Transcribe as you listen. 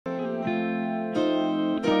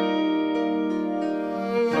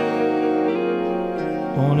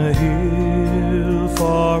On a hill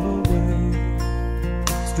far away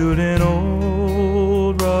stood an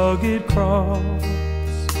old rugged cross,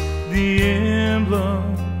 the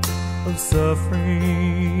emblem of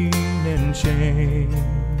suffering and shame.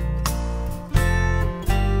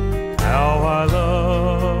 How I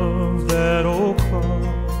love that old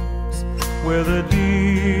cross, where the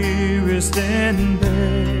dearest and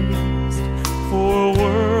best for a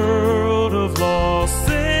world of lost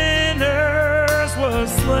sinners was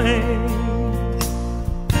slain.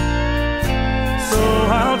 So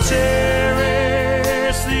I'll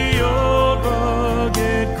cherish the old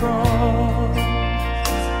rugged cross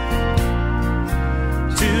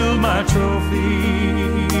till my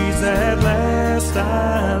trophies at last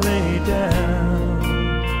I lay down.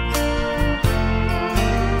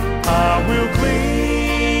 I will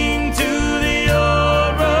cling to the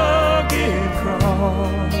old rugged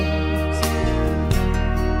cross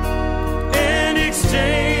and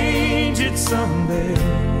exchange it someday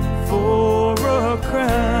for a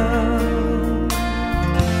crown.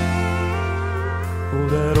 Oh,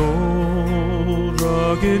 that old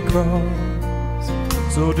rugged cross,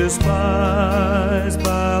 so despised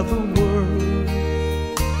by the world,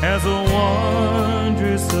 has a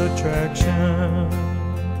wondrous attraction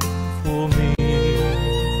for me.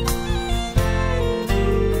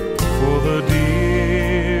 For the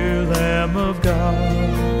dear Lamb of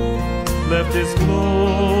God left His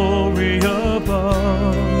glory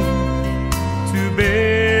above to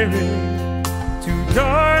bear it to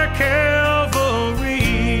dark Calvary.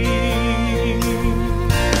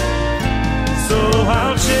 So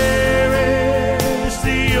I'll cherish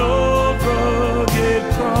the old rugged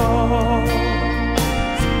cross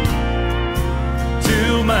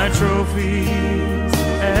till my trophies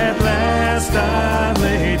at last I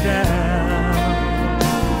lay down.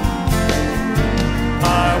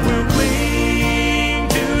 I will cling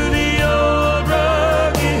to the old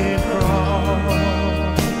rugged cross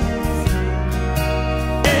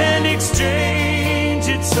and exchange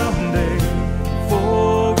it someday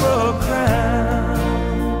for a crown.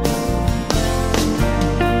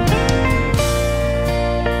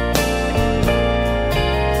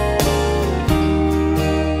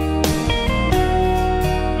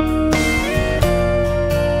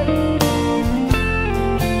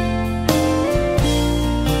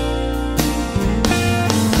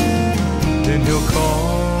 Then He'll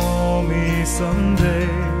call me someday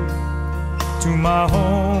to my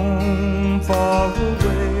home far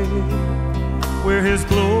away, where His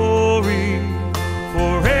glory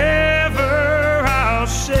forever I'll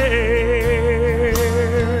share.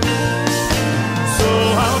 So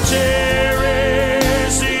I'll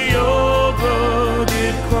cherish the old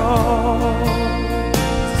rugged cross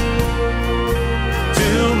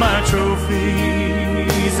till my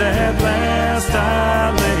trophies at last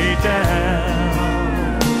I lay down.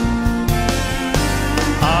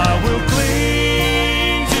 I will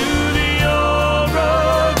cling to the old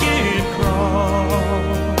rugged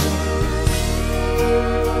cross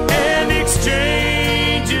and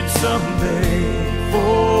exchange it someday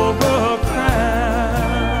for